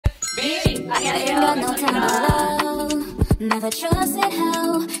time to love. Never trusted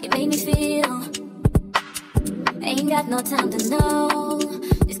how it made me feel. Ain't got no time to know.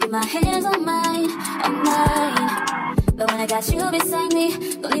 Just get my hands on mine, on mine. But when I got you beside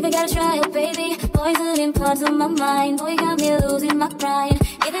me, don't even gotta try it, baby. Poisoning parts of my mind. Boy, you got me losing my pride.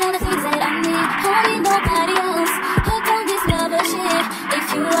 Giving all the things that I need. Holding nobody else. Hooked on this love shit. If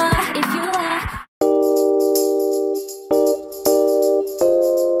you are, if you are.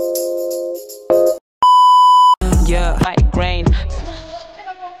 Yeah, like grain.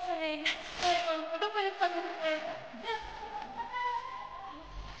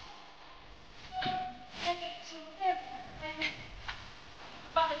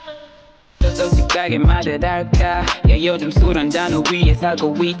 솔직하게 말해달까 야 요즘 술 한잔 위에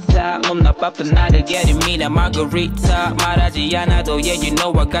살고 있다 몸나 바쁜 나를 게립니다 마가리타 말하지 않아도 yeah you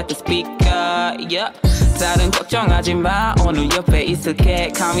know I got the speaker yeah 다른 걱정하지 마 오늘 옆에 있을게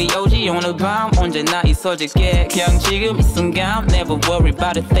감이 오지 오늘 밤 언제나 있어줄게 그냥 지금 이 순간 never worry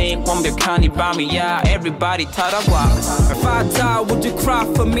about a thing 완벽한 이 밤이야 everybody 타라와 If I die would you cry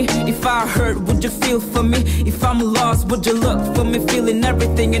for me If I hurt would you feel for me If I'm lost would you look for me feeling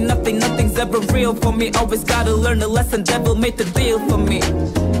everything and nothing's ever real for me always gotta learn a lesson devil made the deal for me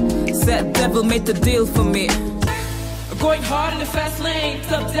said devil made the deal for me Going hard in the fast lane,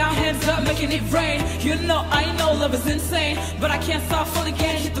 top down, hands up, making it rain. You know, I know love is insane, but I can't stop falling,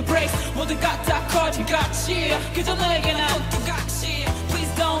 can't hit the brakes. 모두 갖다 거짓같이 그저 너에게는 똑같이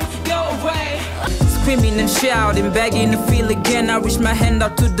Please don't go away. Screaming and shouting, begging to feel again. I reach my hand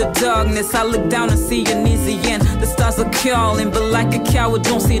out to the darkness. I look down and see an easy end. The stars are calling, but like a coward,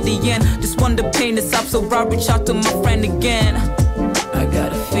 don't see the end. Just want the pain to stop, so I reach out to my friend again. I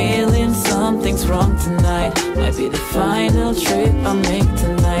got a feeling something's wrong tonight. Might be the final trip I make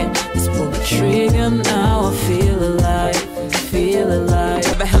tonight. Just pull the trigger now, I feel alive, feel alive.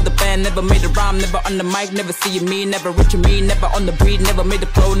 Never held a band, never made a rhyme, never on the mic, never see me, never reaching me, never on the beat, never made a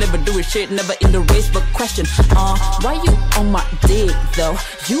pro, never doing shit, never in the race. But question, why you on my dick though?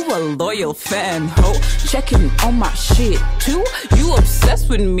 You a loyal fan, ho, checking on my shit too. You obsessed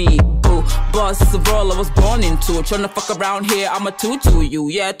with me, boo. Boss is a role I was born into. Tryna fuck around here, I'm a two to you,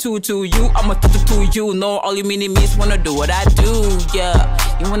 yeah, two to you, I'm a two to you. No, all you mean is wanna do what I do, yeah.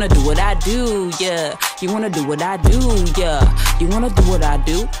 You wanna do what I do, yeah. You wanna do what I do, yeah. You wanna do what I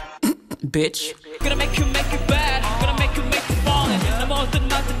do, bitch. Gonna make you bad, gonna make you falling. I'm all the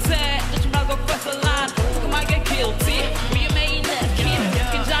nothing said, just 말고 cross the line. I get guilty, we may not kill.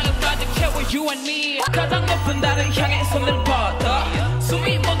 긴장을 가득해 with you and me. 가장 높은 달을 향해 손을 뻗어.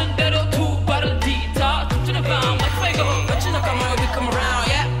 숨이 멎는 대로 두 발을 디뎌. 춤추는 밤 like fuego, but you know come on, we come around,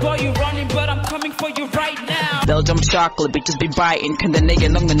 yeah. Boy, you running, but I'm coming for you right now. Belgium chocolate, bitches be biting. 근데 내게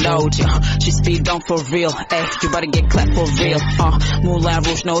녹는 너지. She speed on for real, ayy. You better get clapped for real. Moulin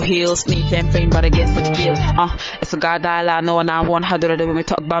Rouge, no heels. Need champagne, better get some skills. It's a guy that I know and I want how do I do when we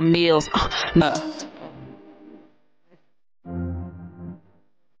talk about meals. Nah.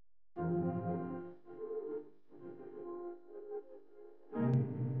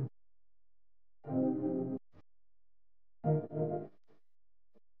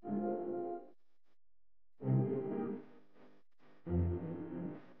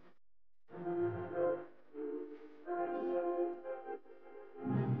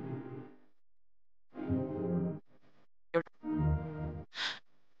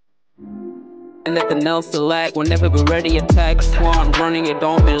 And nothing else to lack whenever we're ready attack. Swan running it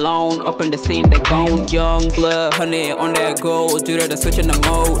don't belong. Up in the scene they gone. Young blood, honey on that go. Do that switching the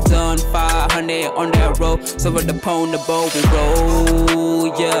mode. Done 500 on that road. So with the pone the bow we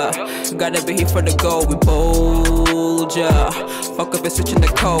roll, yeah. Gotta be here for the goal, we bold, yeah. Fuck up and switching the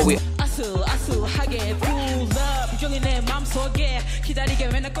code, we 아슬아슬하게 pull up. 종이 내 맘속에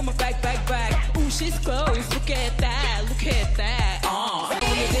기다리게 when I come back. Ooh, she's close, look at that.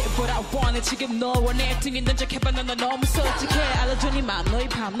 But I want it 지금 너 원해 등있는 척 해봐 너 너무 솔직해 알려주니만 너의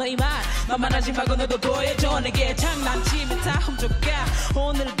밤 너의 말 너만 하지 말고 너도 보여줘 내게 장난치면 다 훔쳐가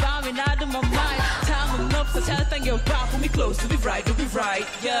오늘 밤에 나도 my mind 탐은 없어 잘 당겨봐 Pull me close to be right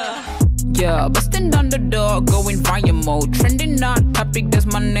yeah Yeah, busting down the door, going fire mode. Trending not topic, that's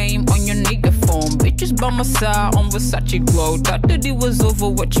my name on your nigga phone. Bitches by my side on Versace glow. Thought that it was over,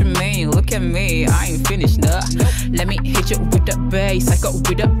 what you mean? Look at me, I ain't finished, nah. Let me hit you with the bass. I got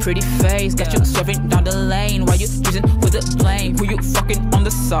with a pretty face. Got you swerving down the lane. Why you using with the blame? Who you fucking on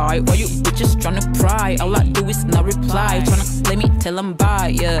the side? Why you bitches tryna pry? All I do is not reply. Tryna let me tell them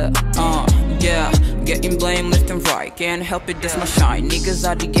bye, yeah. Yeah, getting blamed left and right, can't help it, that's my shine. Niggas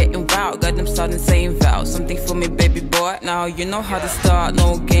out there getting wild, got them starting saying vow. Something for me, baby boy, now you know how to start.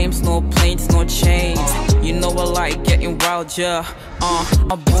 No games, no planes, no chains. You know I like getting wild, yeah.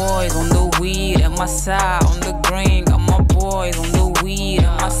 My boys on the weed at my side, on the green. Got my boys on the weed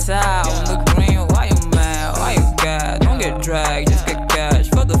at my side, on the green. Why you mad? Why you bad? Don't get dragged, just get cash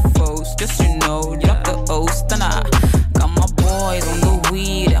for the foes. Just you know, drop the oast and I got my boys on the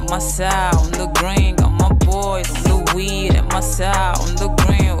weed at my side, on the green. Got my boys on the weed at my side, on the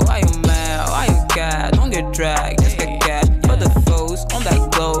green. Why you mad? Why you bad? Don't get dragged, just get cash for the foes. On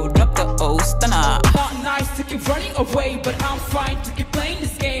that glow, drop the oast and I. Not nice to keep running away, but I'm fine to keep playing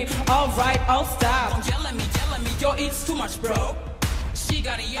this game. Alright, I'll stop. Don't yell at me, yo, it's too much, bro.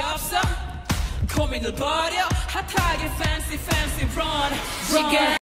 시간이 없어. 고민을 버려. 핫하게 fancy, fancy run.